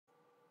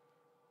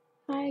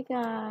Hi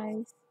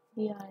guys,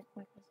 we are at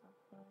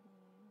Microsoft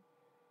Learning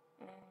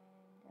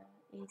and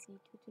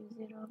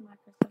AZ220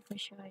 Microsoft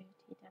Azure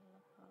IoT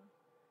Developer.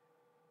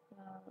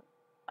 Well,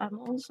 I'm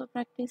also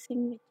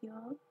practicing with you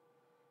all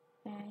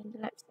and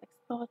let's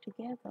explore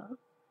together.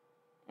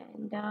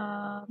 And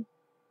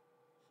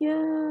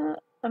here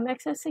I'm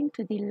accessing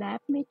to the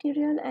lab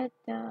material at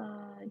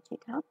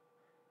GitHub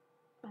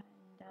and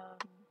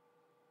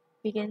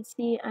we can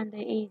see under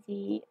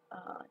AZ220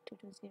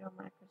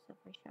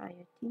 Microsoft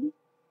Azure IoT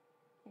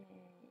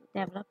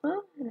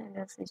developer and then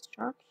there's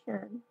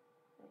instruction.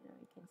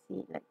 You can see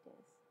it like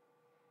this.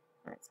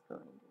 Let's go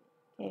into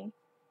it. Okay,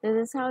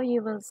 this is how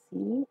you will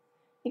see.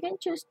 You can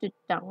choose to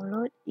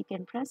download. You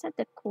can press at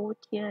the code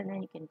here and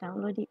then you can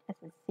download it as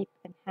a zip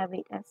and have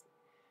it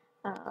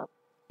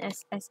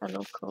as a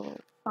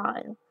local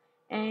file.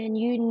 And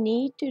you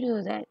need to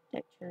do that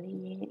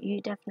actually.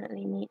 You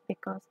definitely need,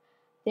 because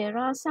there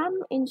are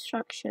some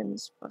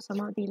instructions for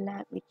some of the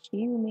lab which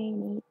you may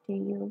need to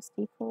use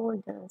the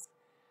folders,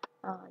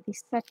 the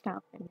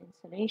setup and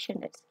installation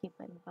that's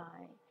given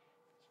by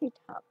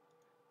GitHub.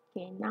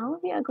 Okay, now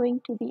we are going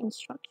to the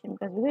instruction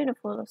because we're going to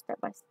follow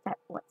step by step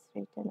what's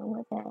written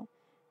over there.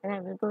 And I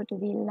will go to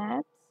the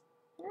labs.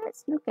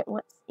 Let's look at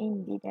what's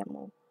in the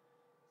demo.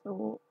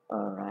 So,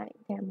 alright,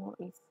 demo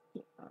is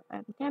the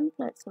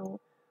template. So,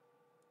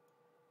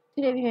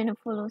 today we're going to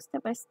follow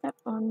step by step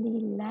on the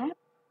lab.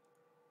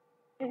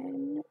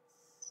 And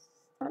let's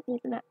start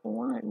with lab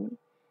 1.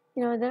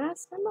 You know, there are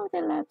some of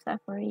the labs I've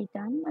already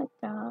done,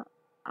 but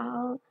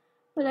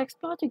we'll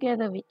explore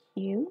together with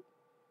you.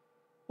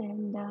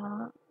 And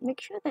make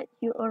sure that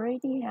you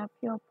already have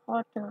your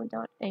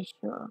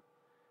portal.azure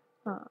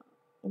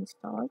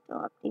installed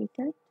or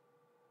updated.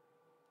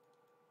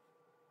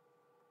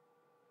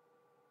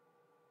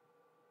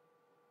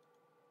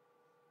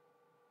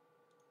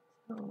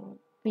 So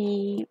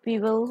we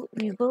will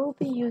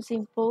be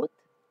using both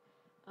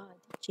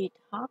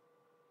GitHub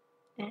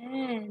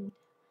and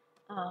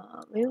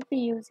we'll be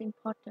using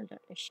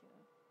portal.azure.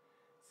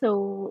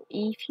 So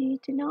if you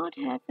do not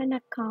have an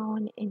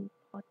account in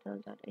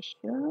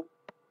portal.azure,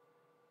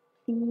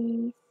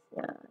 please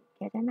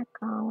get an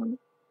account,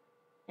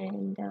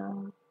 and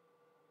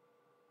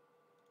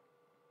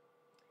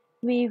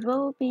we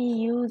will be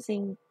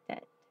using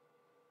that.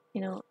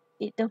 You know,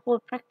 the whole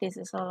practice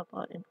is all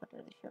about in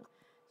portal.azure.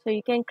 So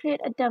you can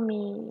create a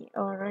dummy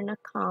or an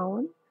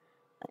account,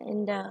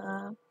 and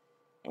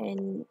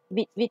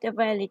with a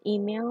valid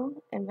email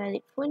and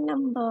valid phone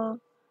number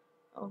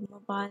or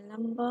mobile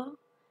number,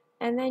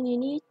 and then you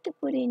need to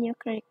put in your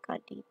credit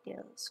card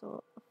details.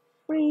 So a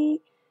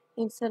free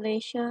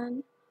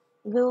installation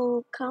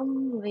will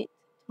come with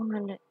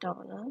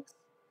 $200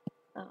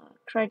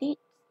 credit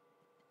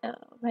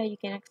where you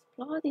can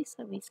explore these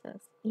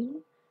services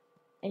in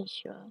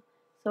Azure.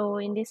 So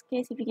in this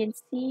case, if you can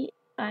see,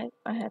 I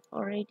have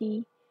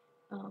already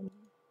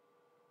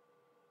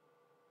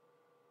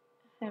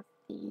have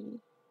the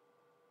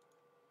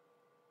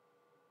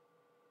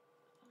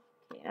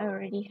I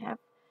already have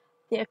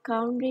the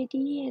account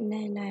ready, and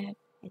then I have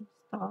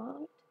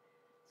installed.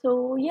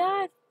 So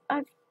yeah,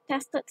 I've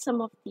tested some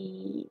of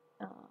the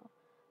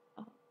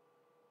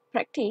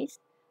practice.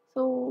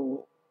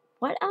 So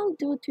what I'll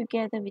do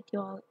together with you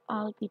all,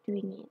 I'll be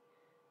doing it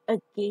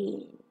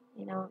again.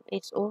 You know,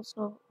 it's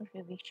also a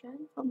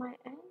revision for my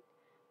end.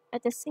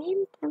 At the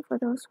same time, for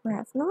those who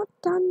have not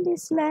done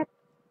this lab,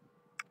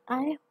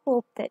 I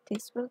hope that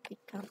this will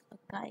become a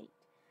guide.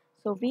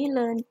 So we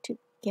learn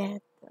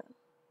together.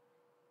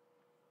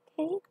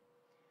 Okay.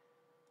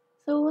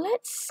 So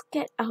let's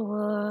get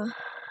our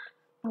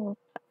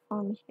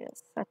platform here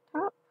set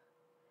up,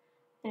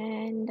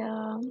 and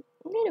I'm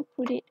going to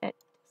put it at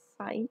the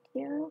side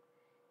here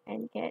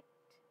and get,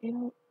 you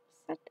know,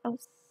 set our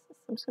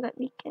system so that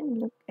we can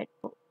look at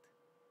both.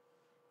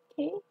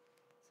 Okay,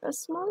 so a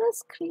smaller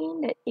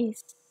screen that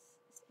is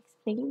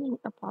explaining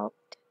about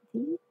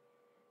the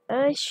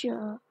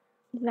Azure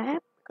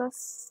lab,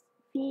 because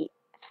we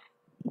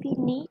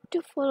need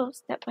to follow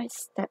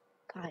step-by-step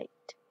guide.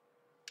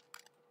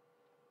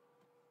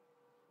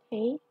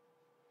 Okay,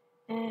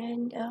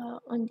 and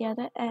on the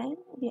other end,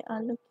 we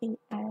are looking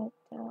at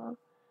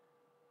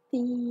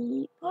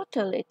the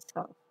portal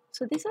itself.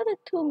 So these are the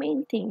two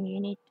main things you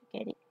need to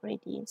get it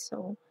ready.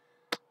 So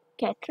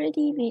get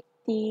ready with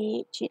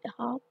the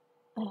GitHub,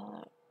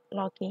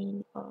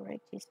 login or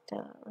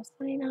register or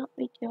sign up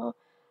with your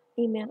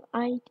email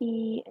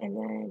ID, and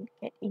then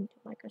get into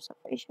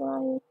Microsoft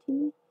Azure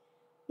IoT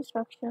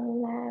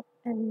instructional lab,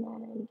 and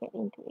then get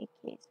into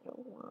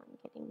AK01,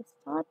 getting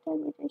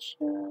started with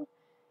Azure.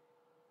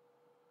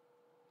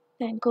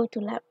 Then go to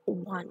lab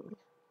 1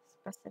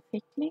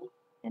 specifically,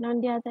 and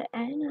on the other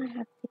end I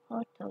have the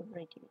portal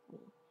ready with me.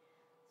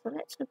 So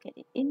let's look at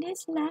it. In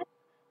this lab,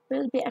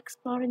 we'll be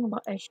exploring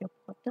about Azure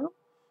portal,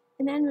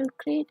 and then we'll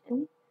create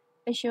an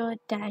Azure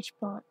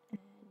dashboard and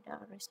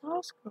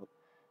resource group.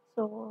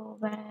 So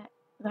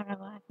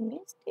wherever I've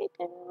missed it,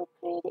 then we'll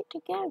create it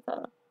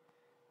together.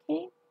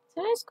 Okay,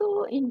 so let's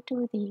go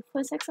into the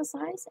first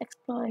exercise,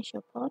 explore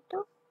Azure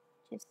portal,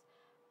 which is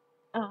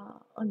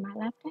on my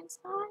left hand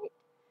side,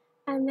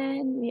 and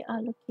then we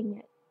are looking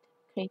at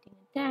creating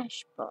a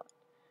dashboard.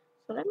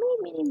 So let me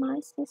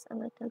minimize this a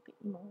little bit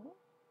more.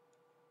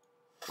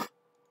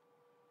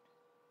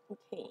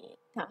 Okay,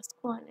 task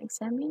 1,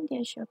 examine the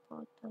Azure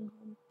portal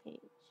homepage.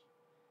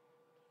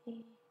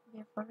 Okay, we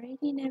have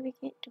already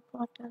navigated to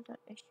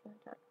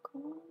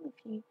portal.azure.com. If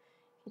you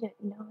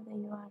don't know the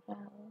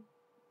URL,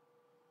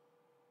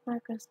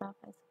 Microsoft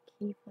has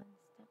given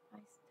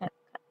step-by-step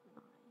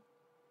guideline.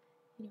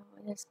 You know,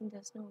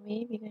 there's no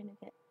way we're going to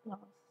get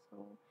lost. So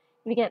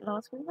if we get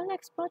lost, we will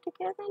explore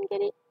together and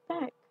get it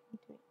back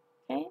into it.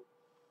 Okay.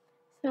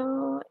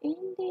 So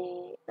in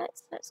the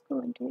let's go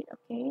into it.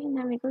 Okay.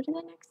 Now we go to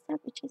the next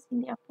step, which is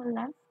in the upper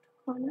left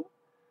corner.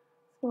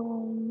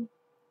 So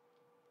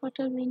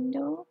portal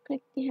window,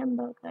 click the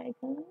hamburger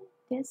icon.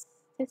 This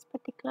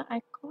particular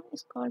icon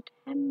is called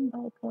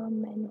hamburger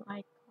menu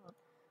icon. So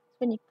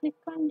when you click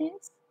on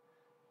this,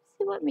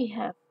 see what we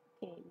have.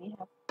 Okay, we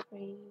have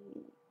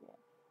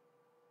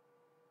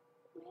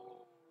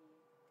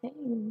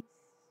many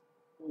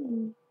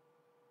things.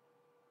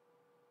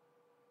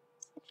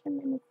 Section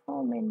menu,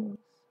 4 menus.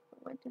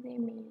 What do they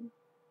mean?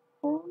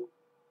 Home,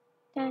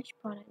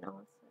 dashboard, and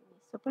all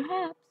service. So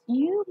perhaps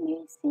you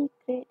may see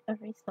create a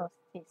resource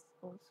list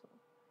also.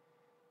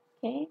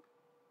 Okay,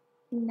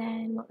 and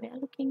then what we are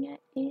looking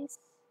at is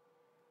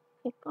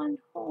click on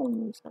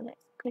home. So let's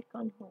click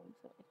on home.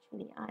 So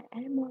actually I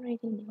am already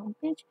in the home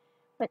page,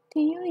 but to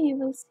you, you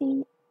will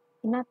see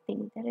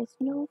nothing. There is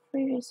no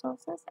free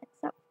resources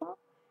except for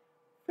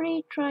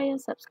free trial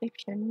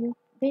subscription. You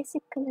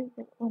basically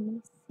will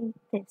only see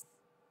this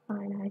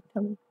line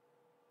item.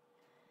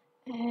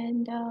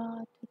 And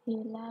to the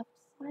left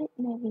side,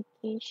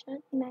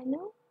 navigation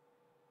menu,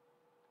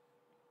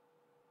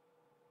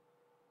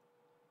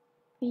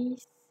 we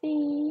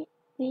see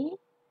the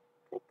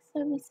click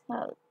service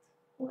health.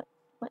 What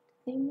do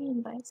they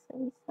mean by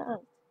service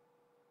health?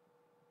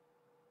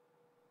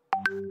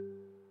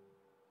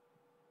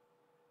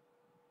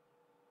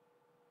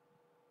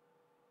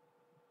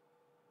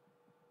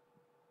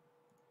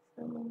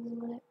 So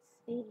let's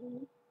see.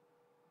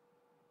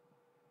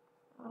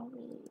 Are we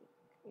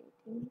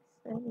creating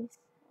service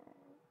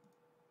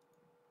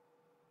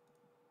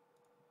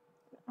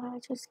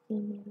health? Just give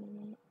me a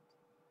minute.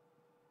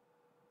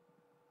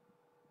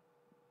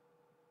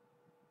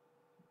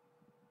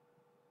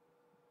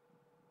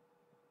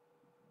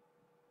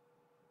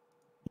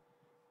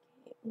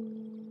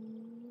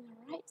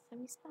 Alright,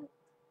 service health.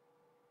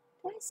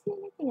 Do I see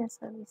anything as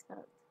service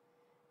health?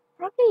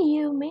 Probably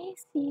you may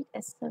see it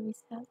as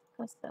service health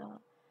because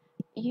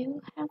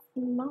you have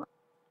not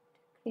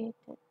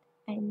created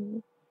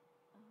any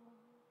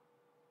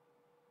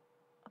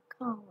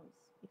accounts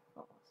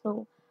before.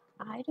 So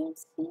I don't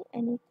see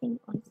anything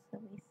on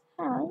service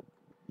health.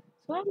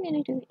 So what I'm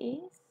going to do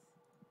is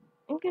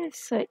I'm going to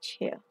search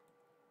here.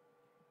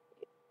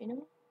 Okay,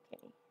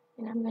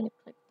 and I'm going to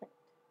click that.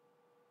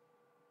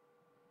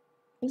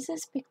 This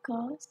is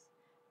because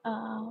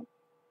I've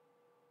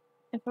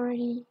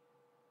already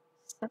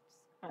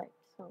subscribed.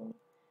 So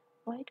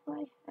why do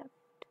I have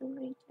two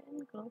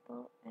regions,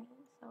 global and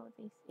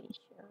Southeast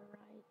Asia,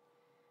 right?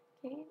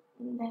 Okay,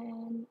 and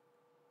then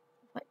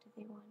what do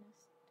they want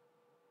us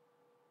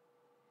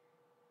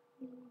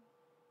to do?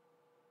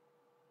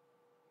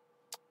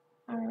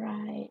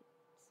 Alright,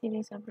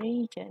 series of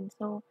regions.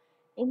 So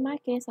in my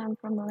case, I'm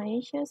from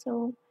Malaysia,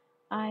 so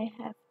I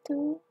have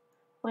two.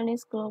 One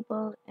is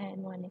global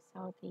and one is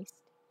Southeast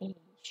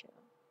Asia.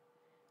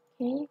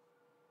 Okay,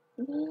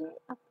 the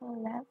upper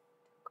left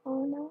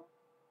corner.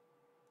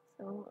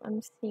 So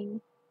I'm seeing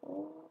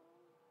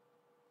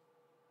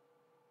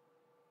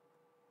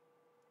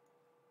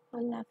the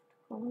left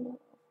corner of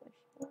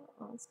Azure,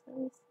 all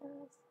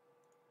services,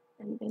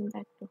 and bring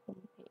back to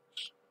home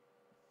page.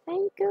 There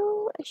you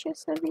go, Azure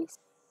service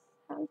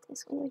health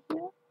is over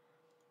here.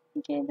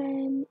 Okay,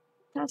 then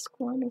task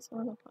 1 is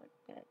all about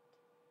that.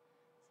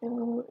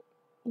 So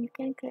you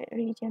can create a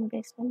region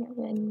based on your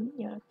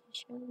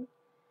location.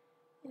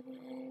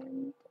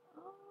 And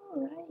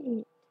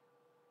alright,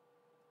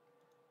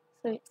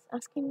 so it's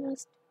asking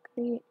us to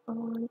click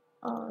on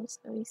all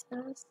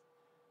services.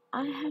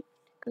 I have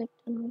clicked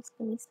on all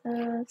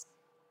services,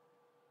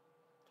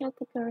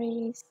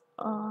 categories.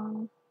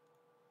 So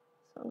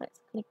let's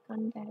click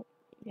on that.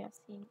 We are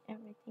seeing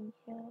everything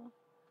here,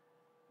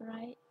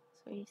 right?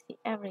 So you see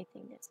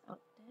everything that's out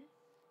there.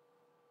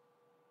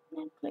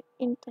 Then click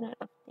Internet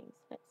of Things.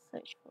 Let's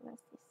search for this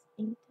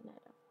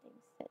Internet of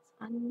Things that's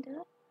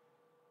under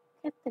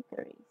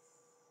categories.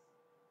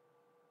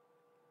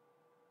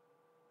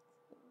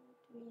 So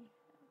do we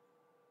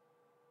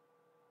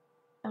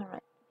have?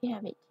 Alright, we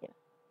have it here.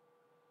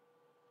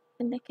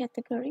 Under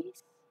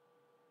categories,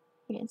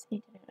 you can see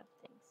Internet of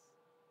Things.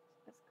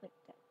 Let's click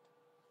that.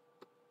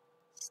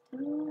 It's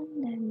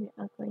done. Then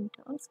we are going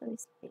to all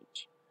service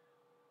page.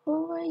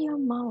 Hover your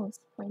mouse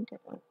pointed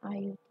on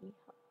IoT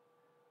Hub.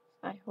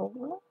 So I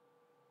hover.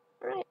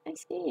 Right, I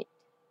see it.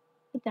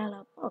 A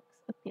dialog box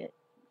appeared.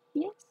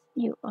 Yes,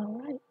 you are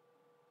right.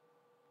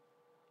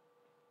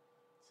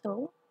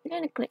 So You're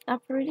gonna click.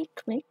 I've already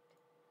clicked,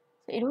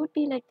 so it would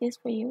be like this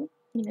for you.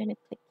 You're gonna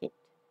click it.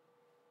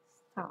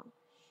 Star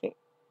shape.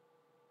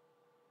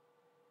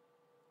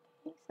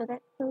 Okay, so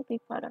that will be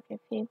part of your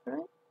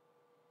favorite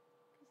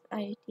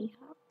IoT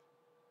Hub.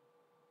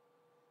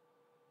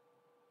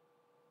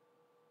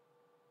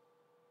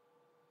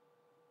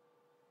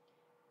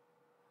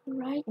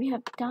 Right, we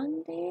have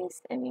done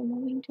this and we're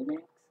moving to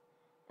next.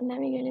 And then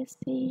we're going to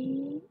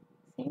see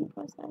same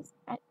process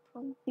at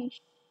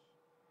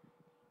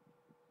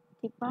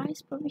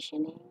device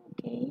provisioning.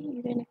 Okay,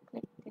 you're going to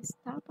click the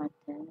start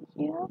button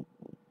here,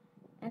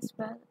 as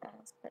well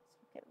as let's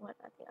look at what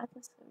are the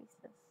other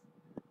services.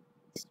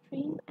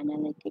 Stream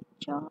analytic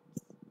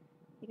jobs.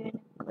 You're going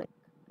to click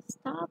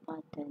start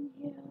button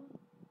here.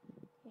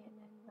 Okay, and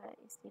then where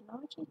is the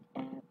logic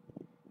app?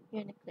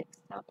 You're going to click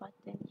start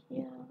button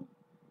here.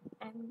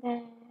 And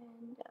then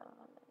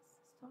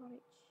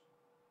storage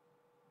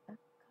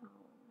account.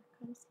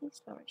 I can't see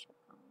storage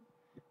account.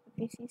 If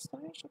you see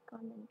storage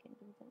account, then you can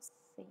do the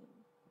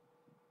same.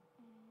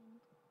 And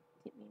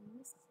did we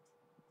miss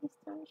the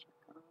storage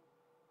account?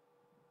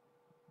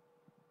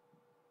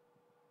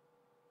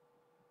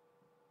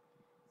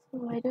 So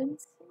I don't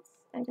see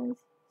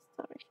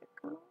storage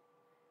account.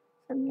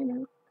 So I'm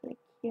gonna click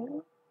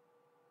here,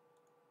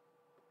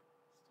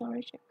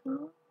 storage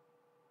account,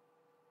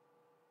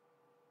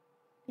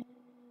 and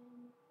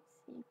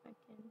see if I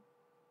can.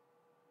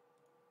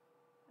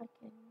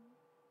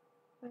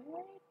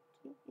 Where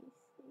do we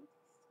see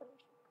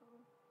storage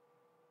account?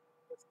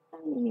 This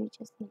time you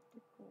just need to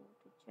go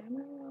to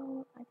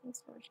general. I think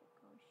storage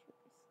account should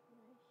be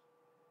somewhere.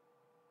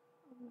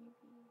 Or maybe.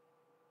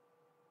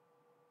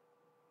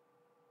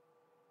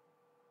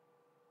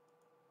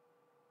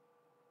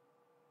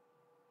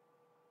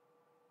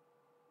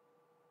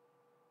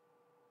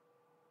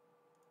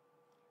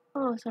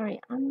 Oh, sorry,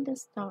 under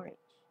storage.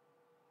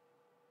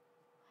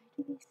 Why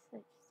do we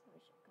search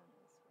storage account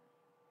as well?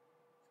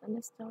 So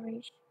under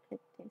storage,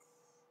 click this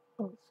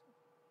also.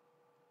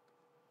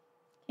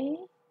 Okay,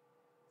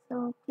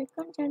 so click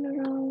on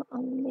general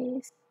on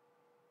this,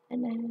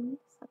 and then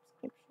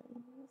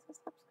subscription. Where's the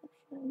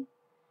subscription?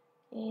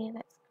 Okay,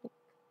 let's click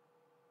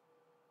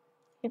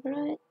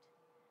favorite,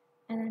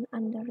 and then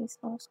under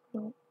resource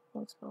group,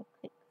 also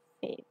click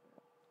favorite.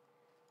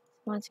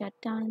 So once you're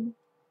done,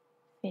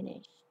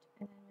 finished,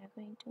 and then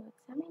we're going to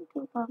examine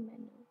toolbar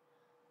menu.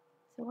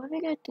 So what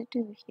we got to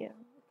do here,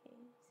 okay,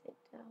 is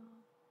it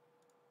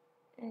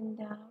and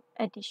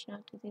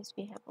additional to this,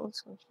 we have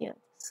also here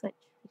the search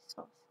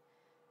resource.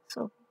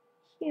 So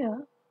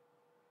here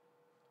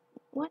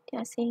what they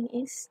are saying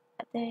is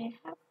that they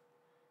have,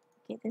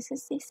 okay, this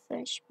is the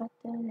search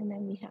button, and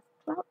then we have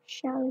cloud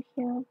shell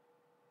here,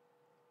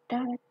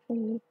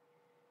 directory,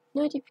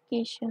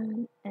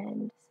 notification,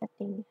 and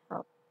setting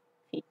help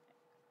feedback.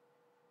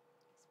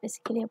 It's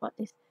basically about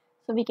this.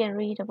 So we can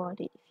read about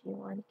it if you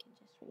want. You can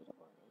just read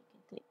about it. You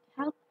can click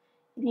help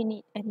if you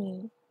need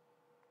any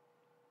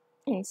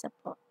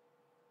support.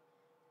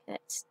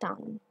 That's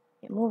done.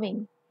 You're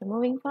moving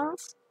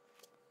fast.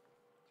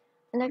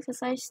 And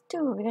exercise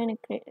 2, we're going to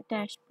create a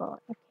dashboard.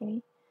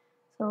 Okay,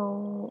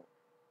 so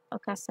a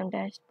custom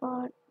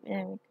dashboard,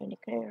 then we're going to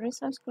create a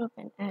resource group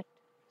and add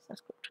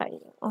resource group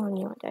training on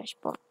your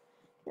dashboard.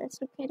 Let's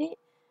look at it,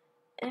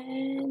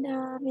 and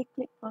we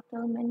click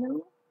portal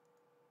menu.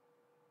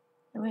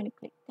 I'm going to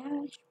click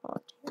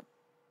dashboard here.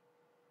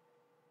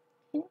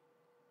 Okay,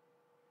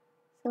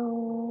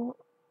 so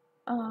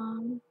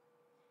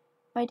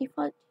by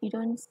default you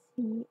don't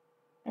see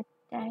a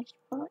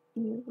dashboard,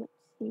 you would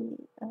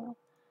see a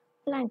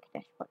blank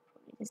dashboard.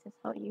 Probably this is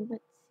how you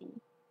would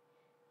see,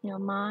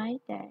 my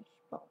dashboard.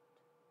 So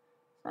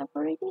I've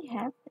already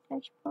have the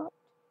dashboard.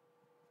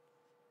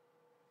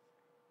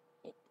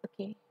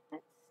 Okay,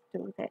 let's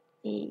do that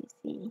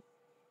easy.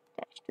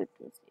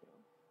 -220.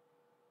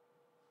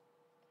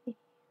 Okay,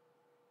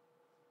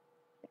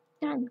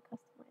 done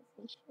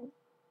customization.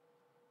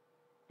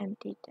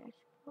 Empty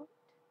dashboard.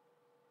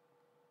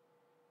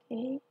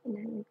 Okay, and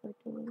then we go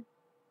to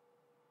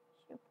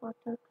share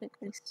portal, click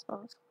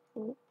resource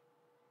group,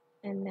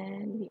 and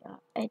then we are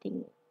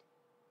adding it.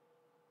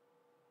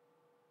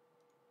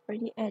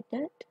 Already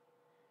added.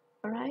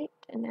 Alright,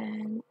 and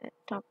then at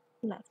top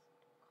left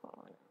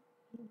corner.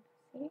 Okay.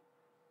 So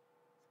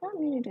what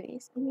I'm going to do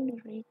is I'm going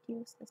to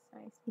reduce the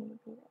size. Maybe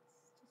let's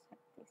just have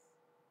this,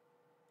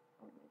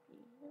 or maybe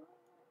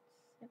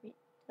let's have it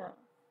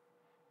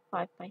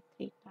 5 by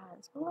 3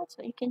 tiles. Oh,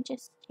 so you can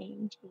just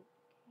change it.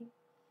 Okay,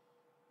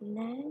 and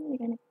then we're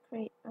going to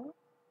create a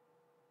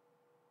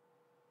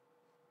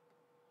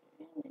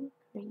and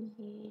then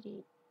create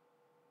it.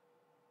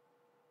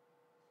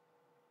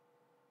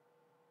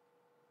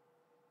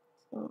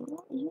 So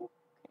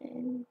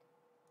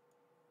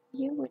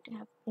you would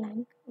have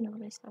blank no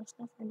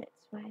resources, and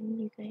that's when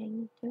you're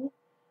going to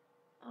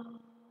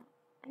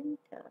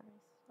enter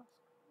resource.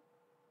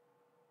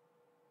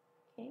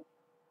 Okay,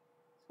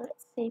 so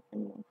let's save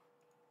and move.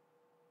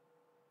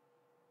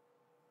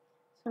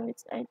 So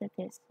it's either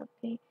this.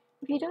 Okay,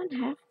 if you don't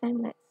have, then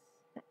let's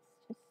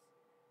just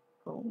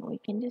group. Or you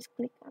can just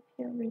click up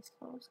here,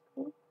 resource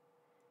group,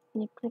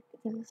 and you click.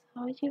 This is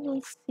how you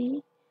will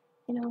see.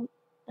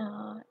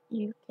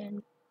 You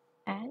can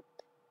add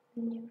a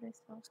new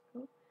resource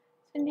group.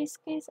 So in this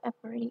case, I've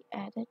already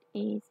added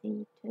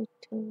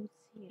AZ220.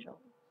 Okay,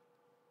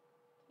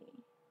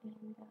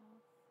 and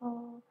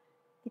for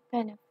the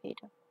benefit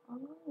of all,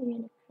 we're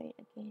going to create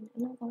again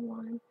another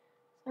one.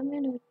 So I'm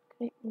going to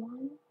create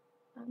one.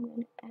 I'm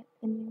going to add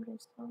a new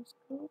resource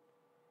group.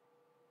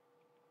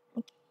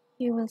 Okay,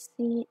 you will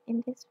see it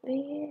in this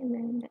way, and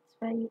then that's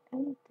where you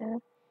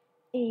enter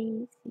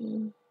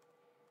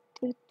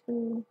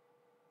AZ22.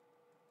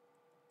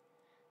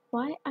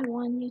 Why I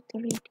want you to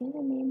retain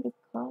the name,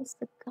 because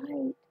the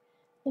guide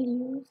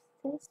will use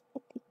this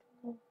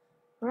particular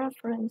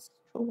reference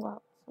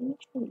throughout. So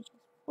make sure you just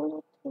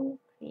follow through,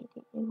 create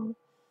it.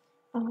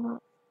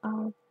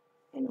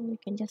 You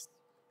can just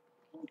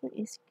do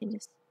is you can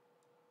just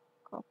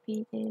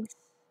copy this,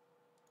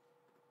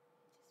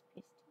 just paste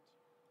it.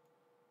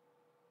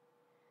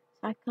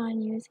 So I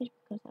can't use it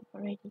because I've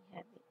already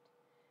have it.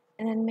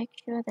 And then make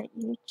sure that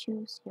you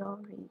choose your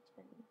region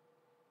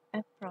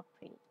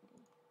appropriately.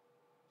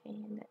 Okay,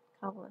 and that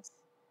covers.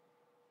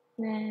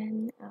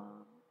 Then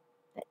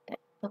that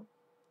will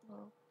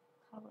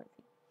cover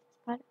this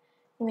part.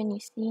 When you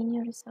see in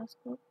your resource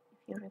group, if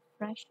you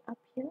refresh up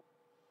here,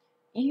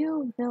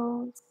 you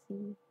will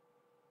see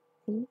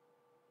the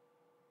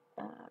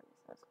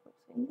resource group.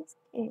 So in this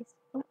case,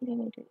 what I'm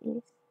going to do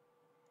is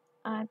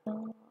I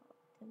will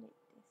delete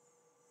this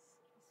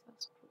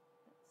resource group.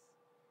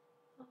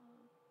 Let's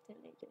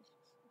delete this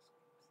resource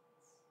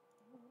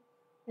group.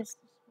 This is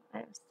why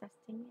I was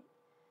testing it,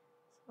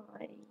 so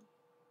I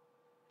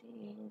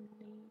deleted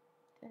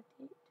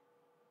it.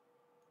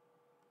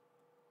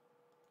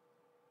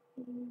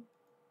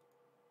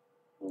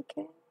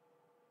 Okay,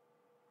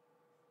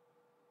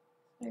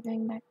 so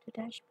going back to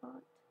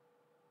dashboard.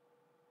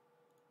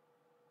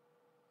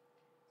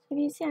 So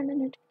you see under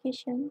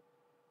notification,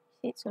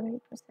 see it's already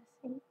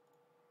processing.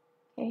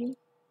 Okay,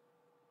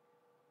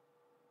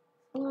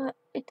 so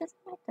it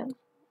doesn't matter,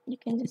 you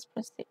can just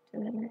proceed to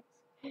the next.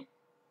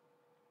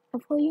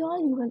 For you all,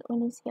 you will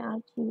only see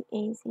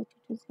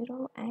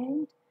RGAZ220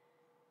 and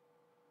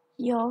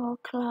your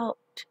cloud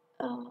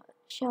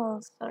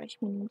shell storage,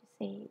 meaning to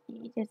say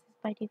this is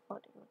by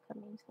default it will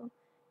come in. So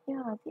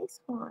yeah, this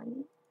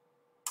one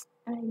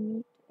I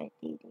need to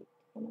edit it.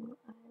 I want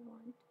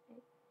to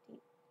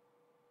edit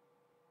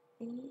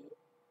the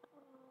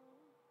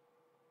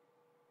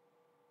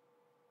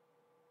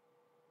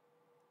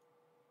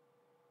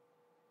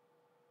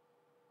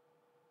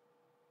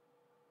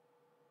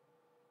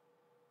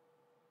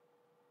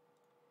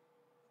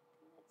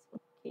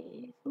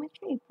okay, so make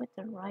sure you put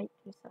the right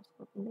resource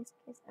group. In this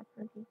case, I've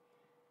already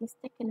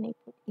mistakenly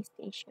put East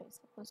Asia. It's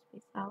supposed to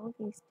be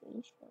Southeast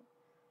Asia.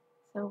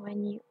 So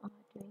when you are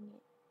doing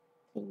it,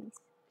 please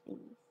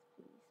make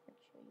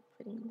sure you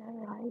put in the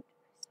right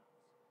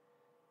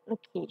resource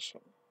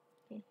location.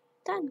 Okay,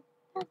 done.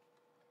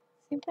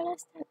 Simple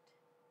as that.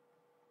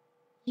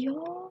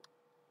 Your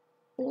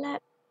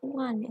lab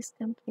 1 is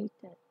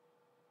completed.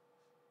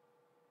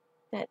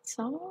 That's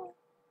all.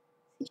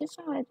 See, just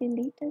now I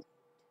deleted.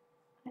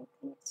 I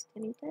think it's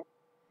deleted,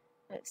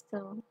 but it's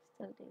still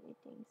deleting,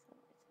 so it's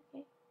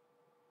okay.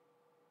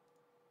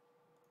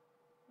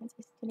 Once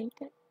it's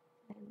deleted,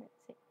 then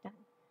that's it,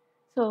 done.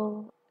 So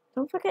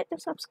don't forget to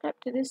subscribe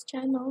to this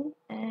channel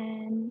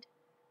and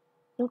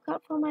look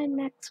out for my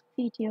next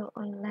video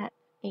on lab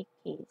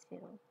AK02.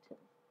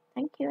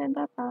 Thank you and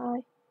bye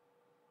bye.